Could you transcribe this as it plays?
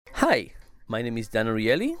Hi, my name is Dan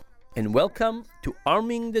Ariely, and welcome to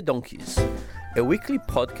Arming the Donkeys, a weekly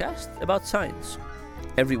podcast about science.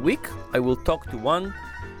 Every week, I will talk to one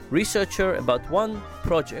researcher about one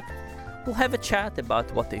project. We'll have a chat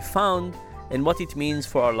about what they found and what it means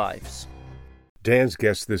for our lives. Dan's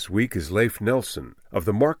guest this week is Leif Nelson of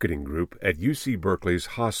the marketing group at UC Berkeley's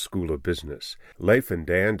Haas School of Business. Leif and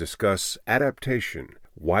Dan discuss adaptation,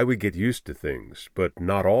 why we get used to things, but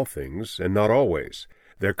not all things and not always.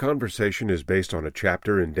 Their conversation is based on a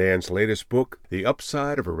chapter in Dan's latest book, The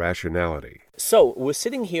Upside of Irrationality. So, we're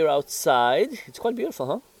sitting here outside. It's quite beautiful,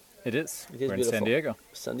 huh? It is. It is We're beautiful. in San Diego.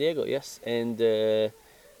 San Diego, yes. And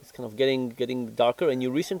it's kind of getting darker. And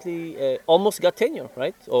you recently almost got tenure,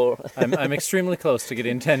 right? Or I'm extremely close to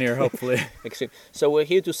getting tenure, hopefully. Extreme. So we're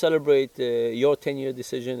here to celebrate your tenure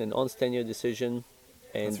decision and On's tenure decision.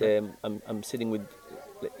 And That's right. I'm sitting with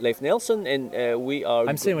Leif Nelson, and we are...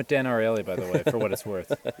 I'm sitting with Dan Ariely, by the way, for what it's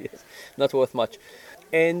worth. Yes, not worth much.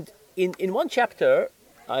 And in one chapter,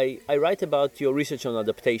 I write about your research on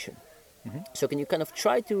adaptation. Mm-hmm. So can you kind of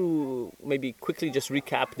try to maybe quickly just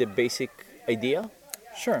recap the basic idea?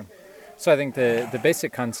 Sure. So I think the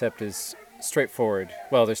basic concept is straightforward.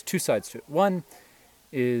 Well, there's two sides to it. One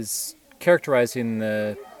is characterizing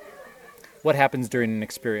what happens during an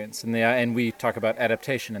experience, and we talk about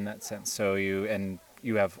adaptation in that sense. So you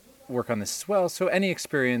have work on this as well. So any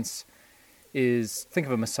experience is, think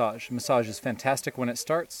of a massage. A massage is fantastic when it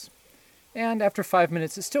starts, and after 5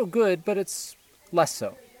 minutes it's still good, but it's less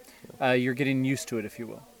so. You're getting used to it, if you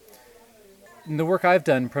will. And the work I've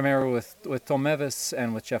done, primarily with Tom Mevis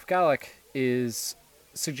and with Jeff Gallick,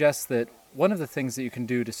 suggests that one of the things that you can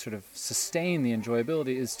do to sort of sustain the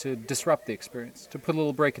enjoyability is to disrupt the experience, to put a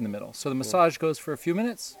little break in the middle. So the massage goes for a few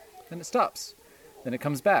minutes, then it stops, then it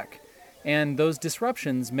comes back. And those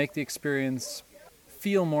disruptions make the experience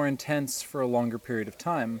feel more intense for a longer period of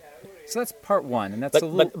time. So that's part one, and that's the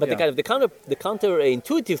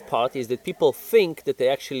counterintuitive part is that people think that they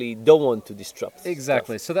actually don't want to disrupt.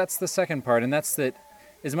 Exactly. stuff. So that's the second part, and that's that.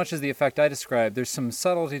 As much as the effect I described, there's some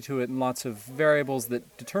subtlety to it and lots of variables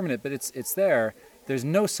that determine it, but it's there. There's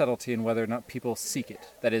no subtlety in whether or not people seek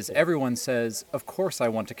it. That is, everyone says, "Of course, I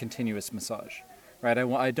want a continuous massage, right?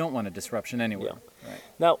 I don't want a disruption anywhere." Yeah. Right.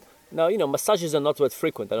 Now, massages are not that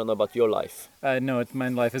frequent. I don't know about your life. No, my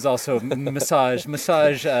life is also massage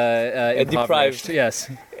Deprived. impoverished.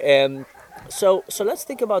 Yes. So let's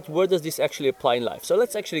think about where does this actually apply in life. So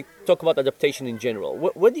let's actually talk about adaptation in general.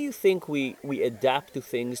 Where do you think we adapt to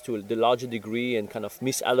things to the larger degree and kind of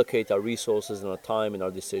misallocate our resources and our time and our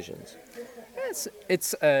decisions?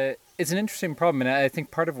 It's an interesting problem, and I think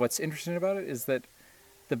part of what's interesting about it is that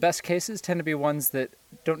the best cases tend to be ones that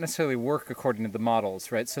don't necessarily work according to the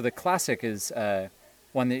models, right? So the classic is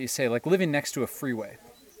one that you say, like living next to a freeway,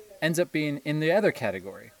 ends up being in the other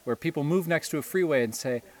category, where people move next to a freeway and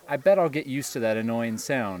say, I bet I'll get used to that annoying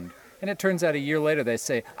sound. And it turns out a year later they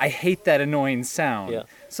say, I hate that annoying sound. Yeah.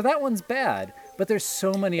 So that one's bad, but there's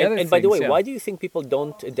so many other things. And by the way, why do you think people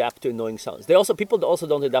don't adapt to annoying sounds? People also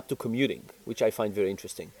don't adapt to commuting, which I find very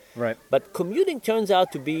interesting. Right. But commuting turns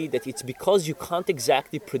out to be that it's because you can't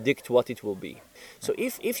exactly predict what it will be. So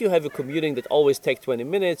if you have a commuting that always takes 20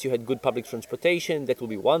 minutes, you had good public transportation, that will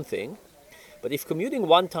be one thing. But if commuting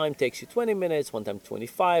one time takes you 20 minutes, one time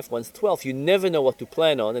 25, once 12, you never know what to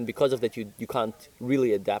plan on, and because of that, you can't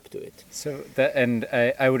really adapt to it. So that, and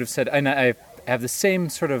I would have said, and I have the same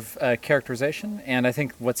sort of characterization, and I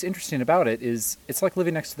think what's interesting about it is it's like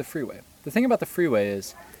living next to the freeway. The thing about the freeway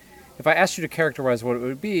is, if I asked you to characterize what it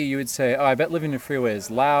would be, you would say, oh, I bet living in a freeway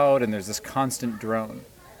is loud and there's this constant drone.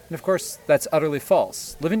 And of course, that's utterly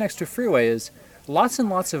false. Living next to a freeway is lots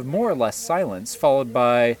and lots of more or less silence, followed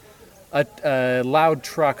by a loud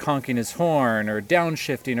truck honking his horn, or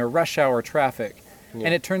downshifting, or rush hour traffic. Yeah.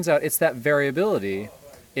 And it turns out it's that variability,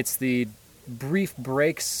 it's the brief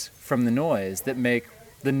breaks from the noise that make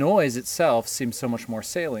the noise itself seem so much more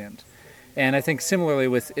salient. And I think similarly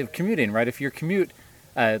with commuting, right? If your commute,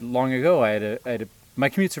 long ago my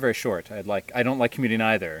commutes are very short. I don't like commuting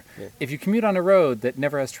either. Yeah. If you commute on a road that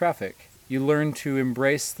never has traffic, you learn to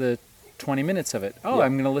embrace the 20 minutes of it. Oh, yeah.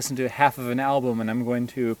 I'm going to listen to half of an album, and I'm going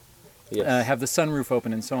to have the sunroof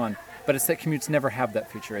open and so on. But it's that commutes never have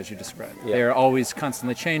that feature, as you described. Yeah. They are always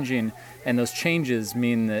constantly changing, and those changes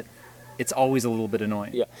mean that it's always a little bit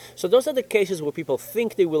annoying. Yeah. So those are the cases where people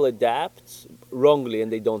think they will adapt wrongly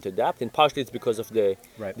and they don't adapt, and partially it's because of the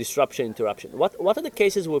disruption, interruption. What are the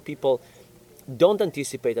cases where people don't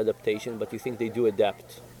anticipate adaptation, but you think they do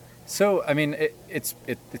adapt? So, I mean, it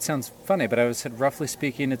sounds funny, but I would say, roughly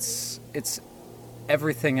speaking, it's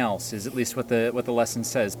everything else is at least what the lesson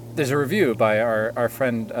says. There's a review by our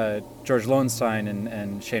friend George Lowenstein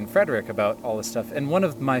and Shane Frederick about all this stuff, and one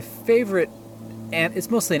of my favorite, and it's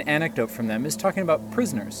mostly an anecdote from them, is talking about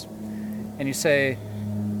prisoners. And you say,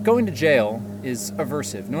 going to jail is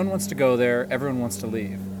aversive. No one wants to go there, everyone wants to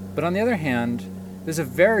leave. But on the other hand, there's a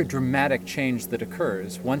very dramatic change that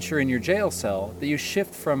occurs once you're in your jail cell, that you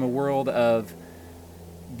shift from a world of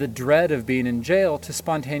the dread of being in jail to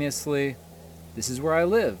spontaneously, this is where I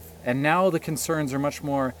live. And now the concerns are much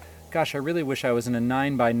more, gosh, I really wish I was in a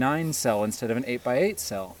 9x9 cell instead of an 8x8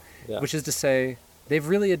 cell. Yeah. Which is to say, they've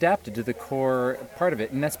really adapted to the core part of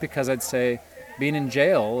it. And that's because I'd say being in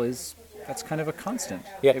jail that's kind of a constant.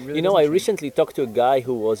 Yeah, really I recently talked to a guy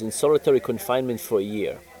who was in solitary confinement for a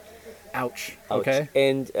year. Ouch. Okay.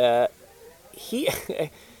 And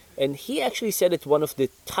he actually said that one of the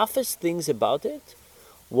toughest things about it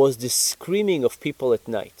was the screaming of people at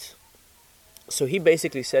night. So he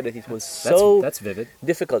basically said that it was that's vivid.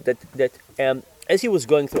 Difficult that as he was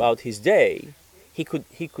going throughout his day, he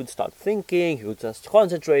could start thinking, he could start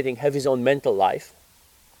concentrating, have his own mental life.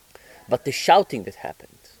 But the shouting that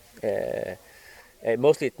happened,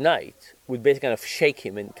 mostly at night, would basically kind of shake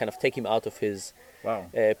him and kind of take him out of his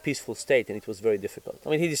peaceful state, and it was very difficult. I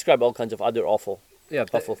mean, he described all kinds of other awful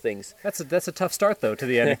things. That's a tough start, though, to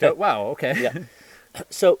the anecdote. Wow, okay. Yeah.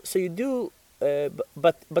 So you do,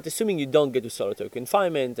 but assuming you don't get to solitary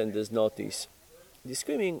confinement and there's not this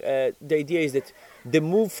screaming, the idea is that the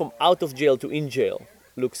move from out of jail to in jail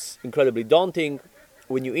looks incredibly daunting.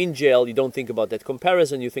 When you're in jail, you don't think about that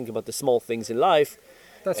comparison. You think about the small things in life.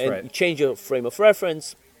 That's and right. You change your frame of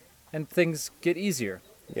reference. And things get easier.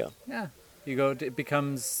 Yeah. Yeah. It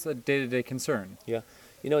becomes a day-to-day concern. Yeah.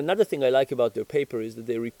 Another thing I like about their paper is that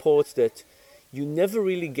they report that you never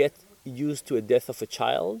really get used to a death of a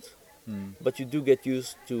child, but you do get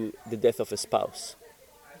used to the death of a spouse.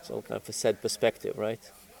 So kind of a sad perspective, right?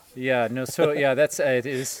 Yeah, no, so yeah, it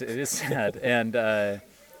is sad. And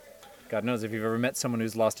God knows if you've ever met someone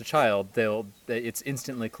who's lost a child, it's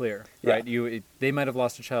instantly clear, right? They might have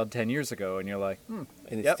lost a child 10 years ago, and you're like, and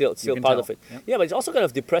it's still part of it. Yep. Yeah, but it's also kind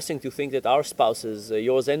of depressing to think that our spouses,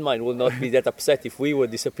 yours and mine, will not be that upset if we were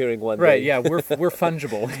disappearing one day. Right? Yeah, we're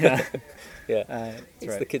fungible. Yeah, yeah, it's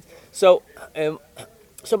right. The kids.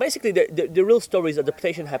 So basically, the real story is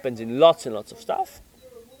adaptation happens in lots and lots of stuff,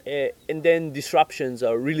 and then disruptions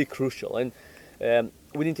are really crucial. And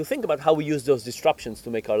we need to think about how we use those disruptions to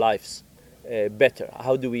make our lives better.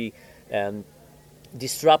 How do we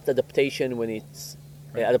disrupt adaptation when it's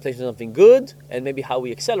adaptation to something good, and maybe how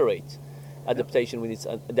we accelerate adaptation when it's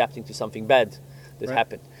adapting to something bad that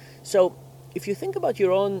happened. So if you think about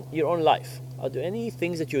your own life, are there any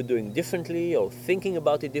things that you're doing differently or thinking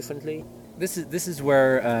about it differently? This is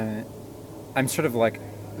where I'm sort of like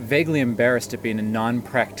vaguely embarrassed at being a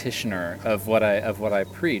non-practitioner of what I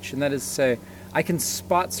preach, and that is to say, I can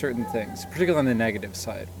spot certain things, particularly on the negative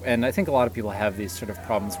side. And I think a lot of people have these sort of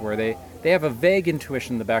problems where they have a vague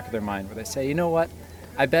intuition in the back of their mind where they say, you know what,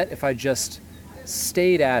 I bet if I just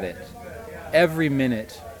stayed at it every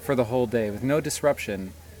minute for the whole day with no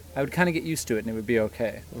disruption, I would kind of get used to it and it would be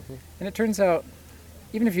okay. Mm-hmm. And it turns out,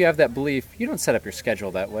 even if you have that belief, you don't set up your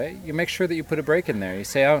schedule that way. You make sure that you put a break in there. You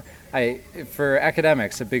say, for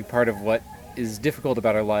academics, a big part of what is difficult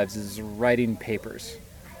about our lives is writing papers.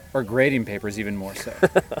 Or grading papers, even more so.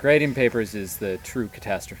 Grading papers is the true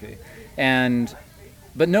catastrophe.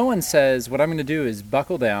 But no one says, what I'm going to do is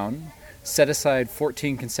buckle down, set aside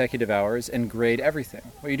 14 consecutive hours, and grade everything.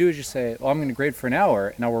 What you do is you say, well, I'm going to grade for an hour,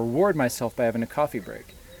 and I'll reward myself by having a coffee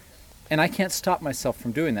break. And I can't stop myself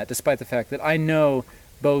from doing that, despite the fact that I know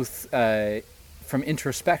both from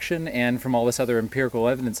introspection and from all this other empirical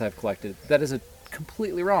evidence I've collected, that is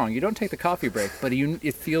completely wrong. You don't take the coffee break, but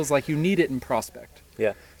it feels like you need it in prospect.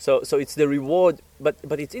 Yeah, so it's the reward, but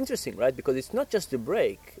it's interesting, right? Because it's not just the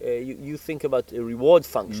break. You think about a reward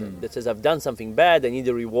function that says I've done something bad, I need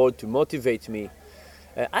a reward to motivate me.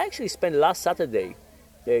 I actually spent last Saturday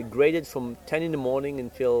graded from 10 in the morning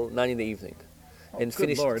until 9 in the evening. And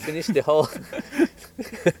finished the whole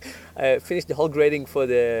finished the whole grading for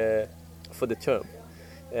the term.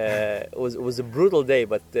 It was a brutal day,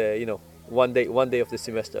 but one day of the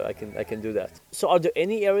semester I can do that. So are there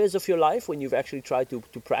any areas of your life when you've actually tried to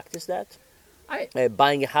practice that?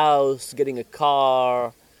 Buying a house, getting a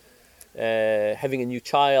car, having a new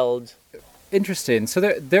child. Interesting. So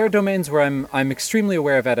there are domains where I'm extremely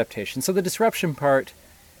aware of adaptation. So the disruption part,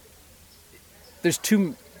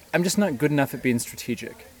 I'm just not good enough at being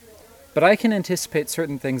strategic. But I can anticipate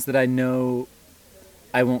certain things that I know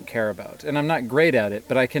I won't care about. And I'm not great at it,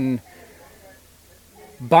 but I can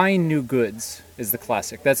buying new goods is the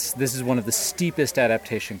classic. This is one of the steepest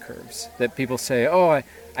adaptation curves that people say, oh,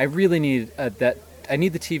 I really need I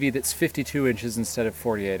need the TV that's 52 inches instead of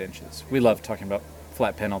 48 inches. We love talking about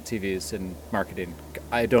flat panel TVs in marketing.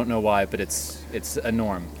 I don't know why, but it's a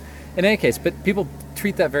norm. In any case, but people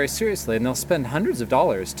treat that very seriously, and they'll spend hundreds of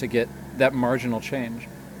dollars to get that marginal change.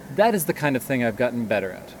 That is the kind of thing I've gotten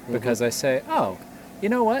better at, because I say, oh, you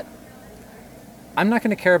know what? I'm not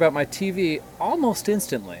going to care about my TV almost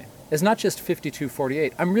instantly. It's not just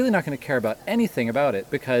 52/48. I'm really not going to care about anything about it,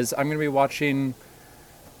 because I'm going to be watching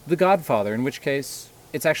The Godfather, in which case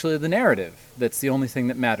it's actually the narrative that's the only thing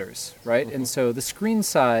that matters, right? And so the screen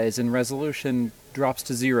size and resolution drops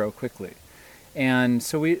to zero quickly. And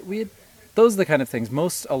so we those are the kind of things.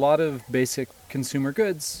 A lot of basic consumer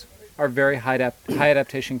goods are very high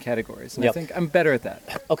adaptation categories, and I think I'm better at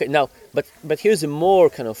that. Okay, now, but here's a more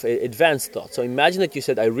kind of advanced thought. So imagine that you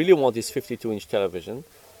said, I really want this 52-inch television,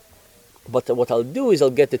 but what I'll do is I'll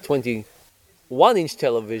get the 21-inch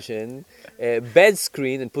television, bed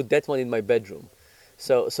screen, and put that one in my bedroom.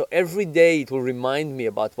 So every day it will remind me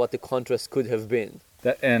about what the contrast could have been.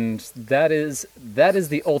 That is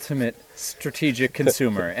the ultimate strategic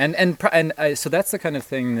consumer, so that's the kind of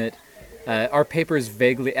thing that our papers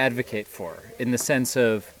vaguely advocate for, in the sense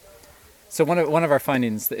of, so one of our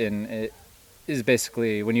findings is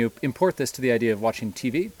basically, when you import this to the idea of watching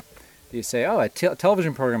TV, you say, oh, a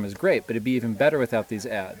television program is great, but it'd be even better without these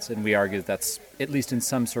ads. And we argue that's, at least in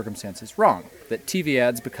some circumstances, wrong. That TV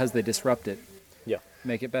ads, because they disrupt it,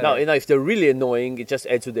 make it better. Now, if they're really annoying, it just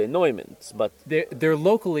adds to the annoyance. But they're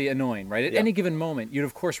locally annoying, right? At any given moment, you'd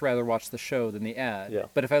of course rather watch the show than the ad. Yeah.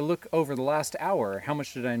 But if I look over the last hour, how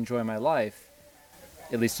much did I enjoy my life?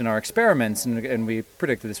 At least in our experiments, and we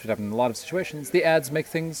predicted this would happen in a lot of situations, the ads make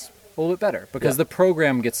things a little bit better, because the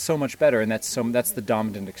program gets so much better, and that's the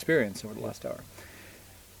dominant experience over the last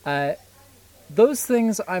hour. Those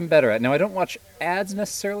things I'm better at. Now, I don't watch ads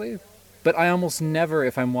necessarily, but I almost never,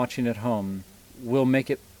 if I'm watching at home, will make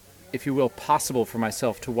it, if you will, possible for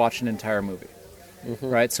myself to watch an entire movie,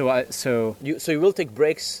 right? So you will take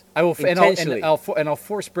breaks. I will intentionally. and I'll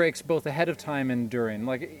force breaks both ahead of time and during.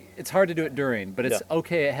 Like, it's hard to do it during, but it's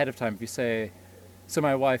okay ahead of time. If you say, so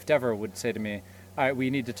my wife Deborah would say to me, all right, we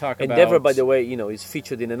need to talk about. And Deborah, by the way, is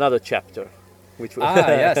featured in another chapter. Which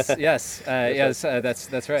yes,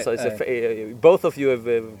 that's right. So it's both of you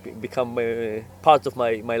have become part of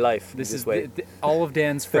my life. This way. All of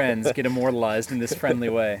Dan's friends get immortalized in this friendly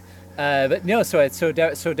way. But no, so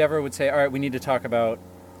Deborah would say, all right, we need to talk about,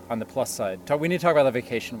 on the plus side, we need to talk about the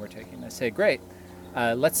vacation we're taking. I say, great,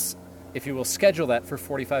 let's, if you will, schedule that for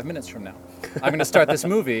 45 minutes from now. I'm going to start this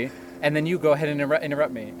movie, and then you go ahead and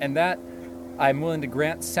interrupt me. And that, I'm willing to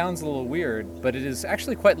grant, sounds a little weird, but it is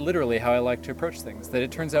actually quite literally how I like to approach things. That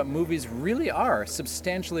it turns out movies really are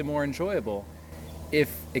substantially more enjoyable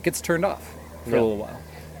if it gets turned off for a little while.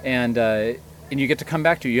 And you get to come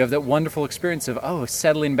back to it. You have that wonderful experience of,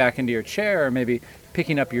 settling back into your chair, or maybe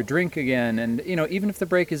picking up your drink again. And, even if the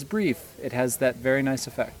break is brief, it has that very nice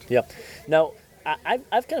effect. Yeah. Now,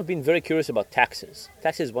 I've kind of been very curious about taxes.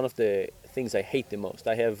 Taxes is one of the things I hate the most.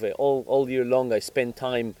 I have all year long, I spend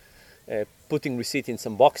time putting receipt in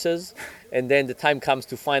some boxes, and then the time comes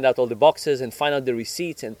to find out all the boxes and find out the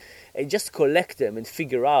receipts and just collect them and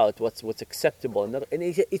figure out what's acceptable. And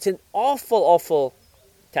it's an awful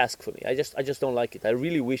task for me. I just don't like it. I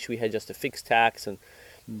really wish we had just a fixed tax and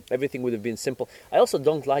everything would have been simple. I also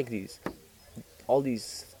don't like all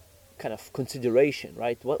these kind of consideration,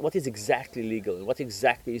 right? What is exactly legal and what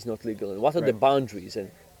exactly is not legal, and what are the boundaries,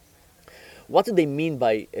 and what do they mean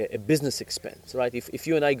by a business expense, right? If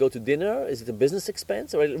you and I go to dinner, is it a business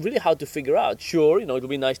expense? Or really hard to figure out. Sure, it'll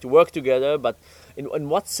be nice to work together, but in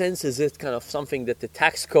what sense is it kind of something that the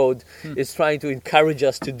tax code is trying to encourage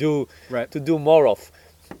us to do more of?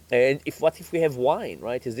 And what if we have wine,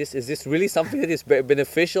 right? Is this really something that is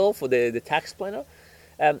beneficial for the tax planner?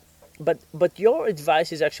 But your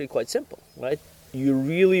advice is actually quite simple, right? You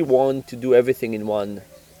really want to do everything in one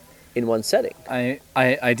setting. I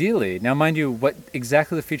ideally. Now, mind you, what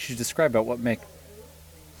exactly the features you describe about what make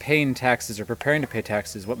paying taxes or preparing to pay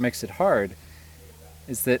taxes, what makes it hard,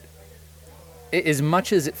 is that as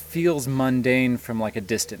much as it feels mundane from like a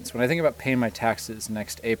distance, when I think about paying my taxes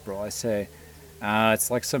next April, I say, it's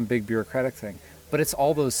like some big bureaucratic thing. But it's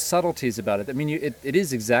all those subtleties about it. I mean, it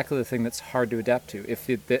is exactly the thing that's hard to adapt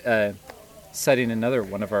to. Citing another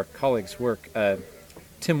one of our colleagues' work,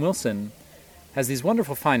 Tim Wilson has these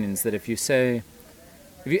wonderful findings that if you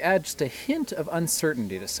add just a hint of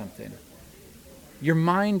uncertainty to something, your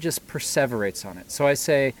mind just perseverates on it. So I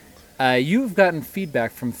say, you've gotten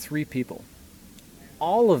feedback from 3 people.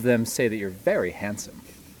 All of them say that you're very handsome.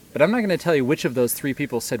 but I'm not going to tell you which of those three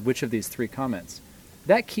people said which of these three comments.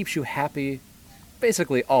 That keeps you happy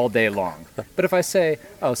basically all day long. But if I say,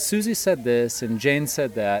 oh, Susie said this, and Jane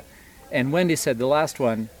said that, and Wendy said the last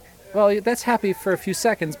one, well, that's happy for a few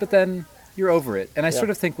seconds, but then you're over it. And I sort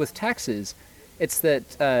of think with taxes, it's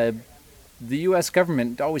that the U.S.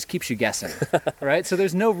 government always keeps you guessing, right? So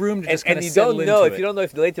there's no room to just kind of settle into it. And you don't know, if you don't know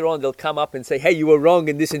if later on they'll come up and say, hey, you were wrong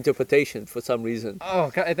in this interpretation for some reason. Oh,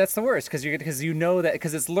 God, that's the worst, because you know that,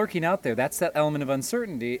 because it's lurking out there. That's that element of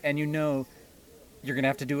uncertainty, and you know you're going to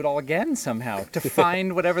have to do it all again somehow to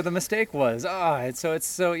find whatever the mistake was. I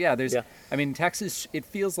mean, taxes, it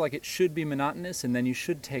feels like it should be monotonous, and then you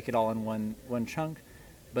should take it all in one chunk,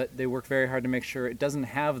 but they work very hard to make sure it doesn't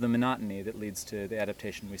have the monotony that leads to the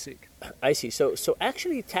adaptation we seek. I see. So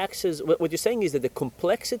actually taxes, what you're saying is that the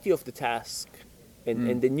complexity of the task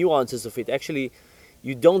and the nuances of it, actually,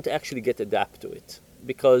 you don't actually get adapt to it,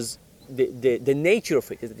 because the nature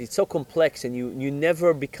of it is that it's so complex, and you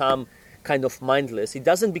never become kind of mindless. It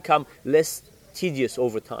doesn't become less tedious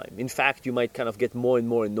over time. In fact, you might kind of get more and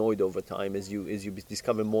more annoyed over time as you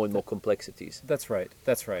discover more and more complexities. That's right.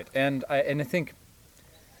 And I think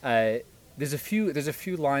there's a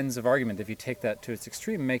few lines of argument, if you take that to its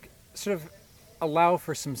extreme, allow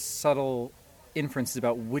for some subtle inferences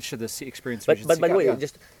about which of the experiences we should seek out. By the way,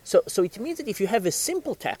 so it means that if you have a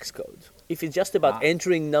simple tax code, if it's just about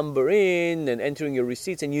entering number in and entering your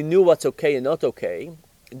receipts, and you knew what's okay and not okay,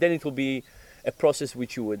 then it will be a process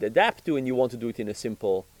which you would adapt to, and you want to do it in a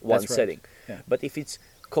simple setting. Yeah. But if it's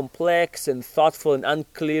complex and thoughtful and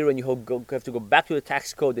unclear, and you have to go back to the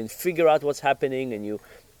tax code and figure out what's happening, and you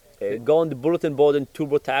go on the bulletin board and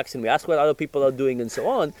TurboTax, and we ask what other people are doing and so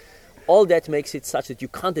on, all that makes it such that you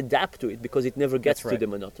can't adapt to it, because it never gets to the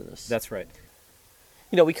monotonous. That's right.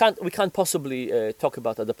 We can't possibly talk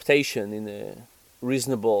about adaptation in a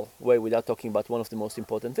reasonable way without talking about one of the most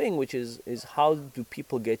important things, which is how do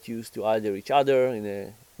people get used to either each other in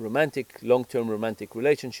a long-term romantic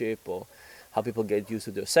relationship, or how people get used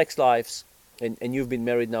to their sex lives. And you've been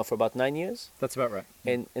married now for about 9 years? That's about right.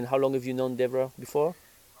 And how long have you known Deborah before?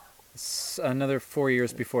 It's another 4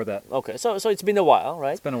 years before that. Okay, so it's been a while,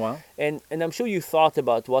 right? It's been a while. And I'm sure you thought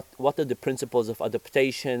about what are the principles of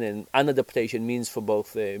adaptation and unadaptation means for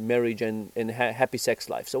both marriage and happy sex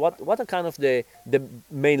life. So what are kind of the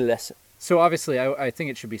main lessons? So obviously, I think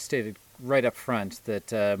it should be stated right up front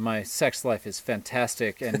that my sex life is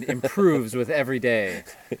fantastic and improves with every day.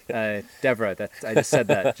 Deborah, I just said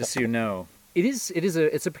that, just so you know. It's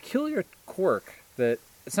a peculiar quirk that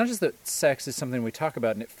it's not just that sex is something we talk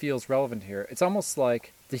about and it feels relevant here. It's almost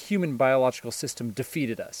like the human biological system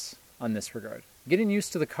defeated us on this regard. Getting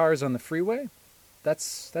used to the cars on the freeway,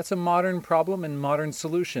 that's a modern problem and modern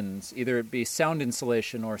solutions. Either it be sound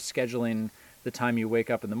insulation or scheduling the time you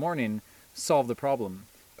wake up in the morning, solve the problem.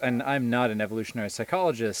 And I'm not an evolutionary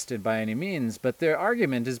psychologist by any means, but their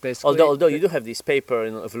argument is basically... Although you do have this paper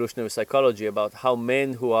in evolutionary psychology about how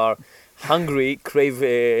men who are hungry crave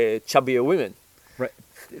chubbier women. Right.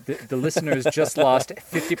 The listeners just lost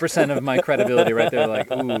 50% of my credibility right there. Like,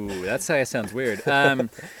 ooh, that sounds weird.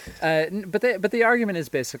 But the argument is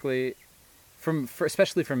basically,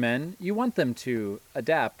 especially for men, you want them to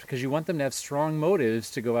adapt because you want them to have strong motives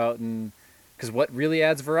to go out and... Because what really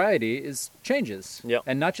adds variety is changes. Yeah.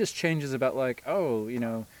 And not just changes about like, are we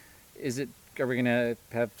going to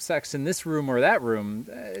have sex in this room or that room?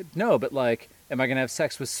 No, but like, am I going to have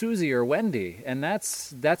sex with Susie or Wendy? And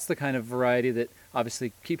that's the kind of variety that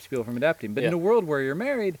obviously keeps people from adapting. But in a world where you're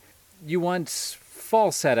married, you want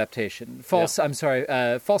false adaptation, false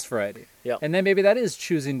variety. Yeah. And then maybe that is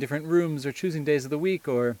choosing different rooms or choosing days of the week,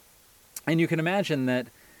 and you can imagine that,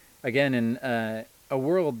 again, in a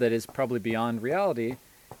world that is probably beyond reality,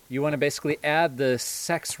 you want to basically add the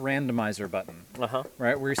sex randomizer button,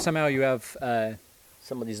 right? Where somehow you have...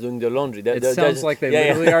 Somebody's doing their laundry. It sounds like they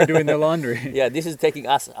literally are doing their laundry. Yeah, this is taking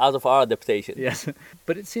us out of our adaptation. Yes,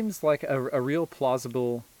 but it seems like a real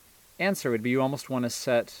plausible answer would be you almost want to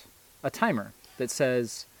set a timer that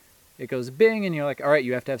says, it goes bing, and you're like, all right,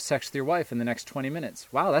 you have to have sex with your wife in the next 20 minutes.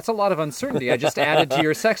 Wow, that's a lot of uncertainty I just added to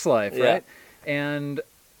your sex life, right? And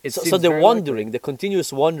so the wondering, the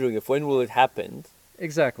continuous wondering of when will it happen.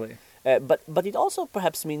 Exactly. But it also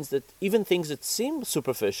perhaps means that even things that seem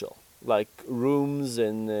superficial, like rooms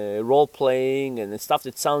and role playing and stuff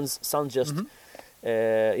that sounds just,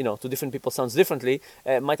 to different people sounds differently,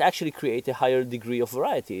 might actually create a higher degree of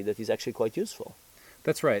variety that is actually quite useful.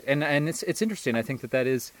 That's right, and it's interesting. I think that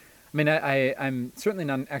is. I mean, I'm certainly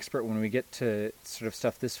not an expert when we get to sort of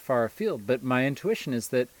stuff this far afield, but my intuition is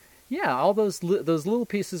that all those little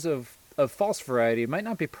pieces of false variety might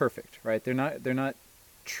not be perfect, right? They're not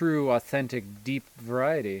true, authentic, deep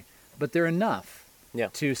variety. but they're enough Yeah.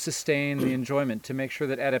 to sustain the enjoyment, to make sure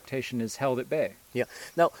that adaptation is held at bay. Yeah.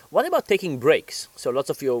 Now, what about taking breaks? So lots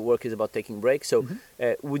of your work is about taking breaks. So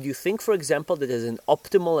would you think, for example, that there's an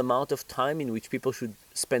optimal amount of time in which people should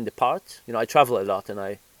spend apart? I travel a lot, and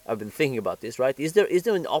I've been thinking about this, right? Is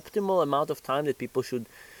there an optimal amount of time that people should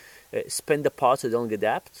spend apart so they don't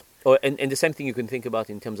adapt? And the same thing you can think about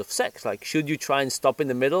in terms of sex. Like, should you try and stop in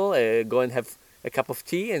the middle, go and have a cup of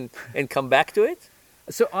tea and come back to it?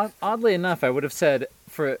 So oddly enough, I would have said,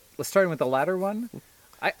 starting with the latter one,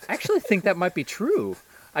 I actually think that might be true.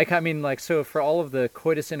 I mean, so for all of the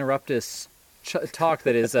coitus interruptus talk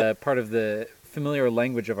that is part of the familiar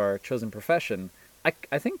language of our chosen profession,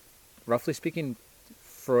 I think, roughly speaking,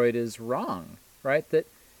 Freud is wrong, right? That,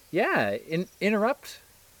 yeah, interrupt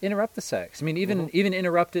the sex. I mean, even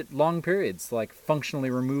interrupt it long periods, like functionally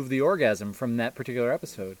remove the orgasm from that particular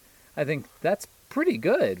episode. I think that's pretty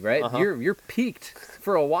good, right? You're peaked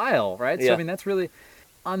for a while, right? Yeah. So I mean, that's really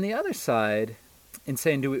on the other side. In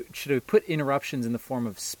saying, should we put interruptions in the form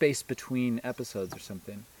of space between episodes or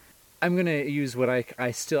something? I'm going to use what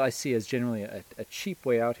I see as generally a cheap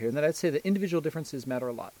way out here, and that I'd say that individual differences matter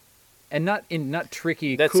a lot, and not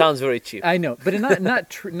tricky. That sounds very cheap. I know, but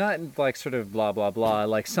not like sort of blah blah blah,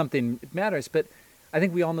 like something matters. But I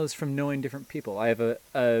think we all know this from knowing different people. I have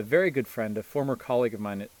a very good friend, a former colleague of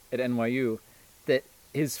mine at NYU, that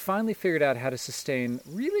has finally figured out how to sustain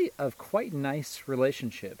really a quite nice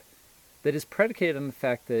relationship that is predicated on the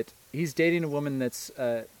fact that he's dating a woman that's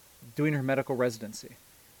doing her medical residency.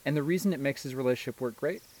 And the reason it makes his relationship work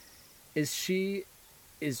great is she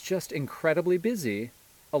is just incredibly busy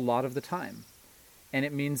a lot of the time. And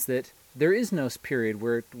it means that there is no period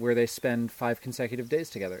where they spend 5 consecutive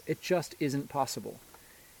days together. It just isn't possible.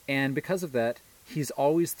 And because of that, he's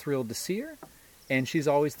always thrilled to see her, and she's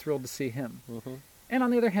always thrilled to see him. Mm-hmm. And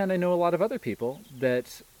on the other hand, I know a lot of other people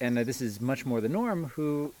that, and this is much more the norm,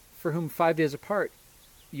 for whom 5 days apart,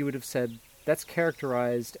 you would have said that's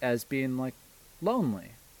characterized as being like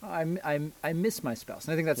lonely. I miss my spouse,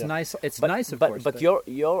 and I think that's nice. It's nice, of course. But your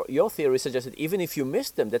theory suggests that even if you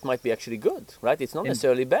miss them, that might be actually good, right? It's not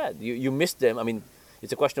necessarily bad. You miss them. I mean,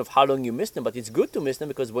 it's a question of how long you miss them, but it's good to miss them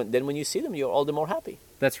because when you see them, you're all the more happy.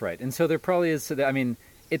 That's right. And so there probably is. I mean,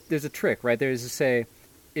 there's a trick, right? There's to say,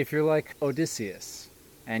 if you're like Odysseus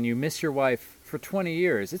and you miss your wife for 20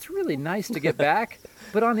 years, it's really nice to get back.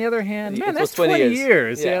 But on the other hand, man, that's 20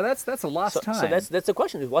 years. Yeah, that's a lost time. So that's the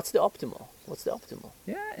question: what's the optimal? What's the optimal?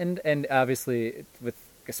 Yeah, and obviously,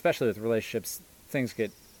 especially with relationships, things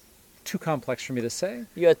get too complex for me to say.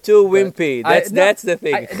 You're too wimpy. That's the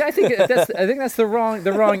thing. I think that's the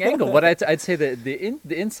wrong angle. But I'd say that the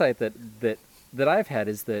insight that I've had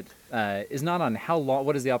is that is not on how long.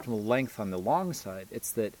 What is the optimal length on the long side?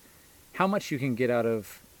 It's that how much you can get out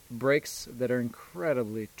of breaks that are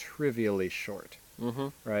incredibly trivially short. Mm-hmm.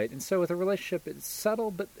 Right? And so with a relationship, it's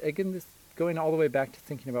subtle, but again, this, going all the way back to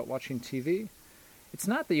thinking about watching TV, it's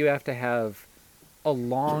not that you have to have a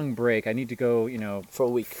long break. I need to go, for a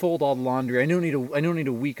week, fold all the laundry. I don't need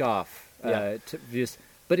a week off. But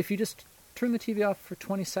if you just turn the TV off for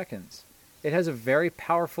 20 seconds, it has a very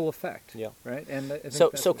powerful effect. Yeah. Right. And I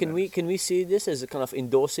think so can we see this as a kind of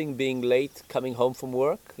endorsing being late coming home from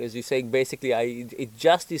work? As you're saying, basically, it's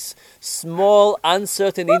just this small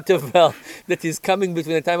uncertain interval that is coming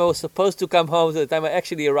between the time I was supposed to come home to the time I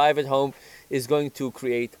actually arrive at home is going to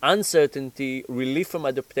create uncertainty, relief from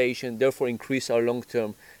adaptation, therefore increase our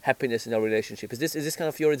long-term happiness in our relationship. Is this kind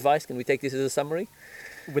of your advice? Can we take this as a summary?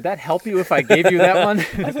 Would that help you if I gave you that one?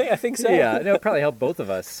 I think so. Yeah, it would probably help both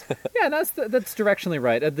of us. Yeah, that's directionally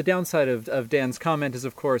right. The downside of Dan's comment is,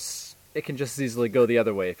 of course, it can just as easily go the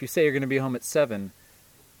other way. If you say you're going to be home at 7,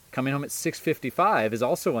 coming home at 6:55 is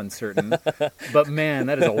also uncertain. But man,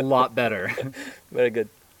 that is a lot better. Very good.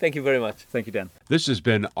 Thank you very much. Thank you, Dan. This has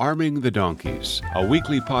been Arming the Donkeys, a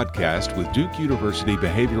weekly podcast with Duke University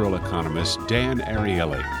behavioral economist Dan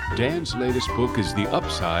Ariely. Dan's latest book is The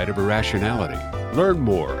Upside of Irrationality. Learn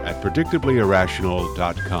more at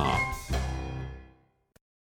predictablyirrational.com.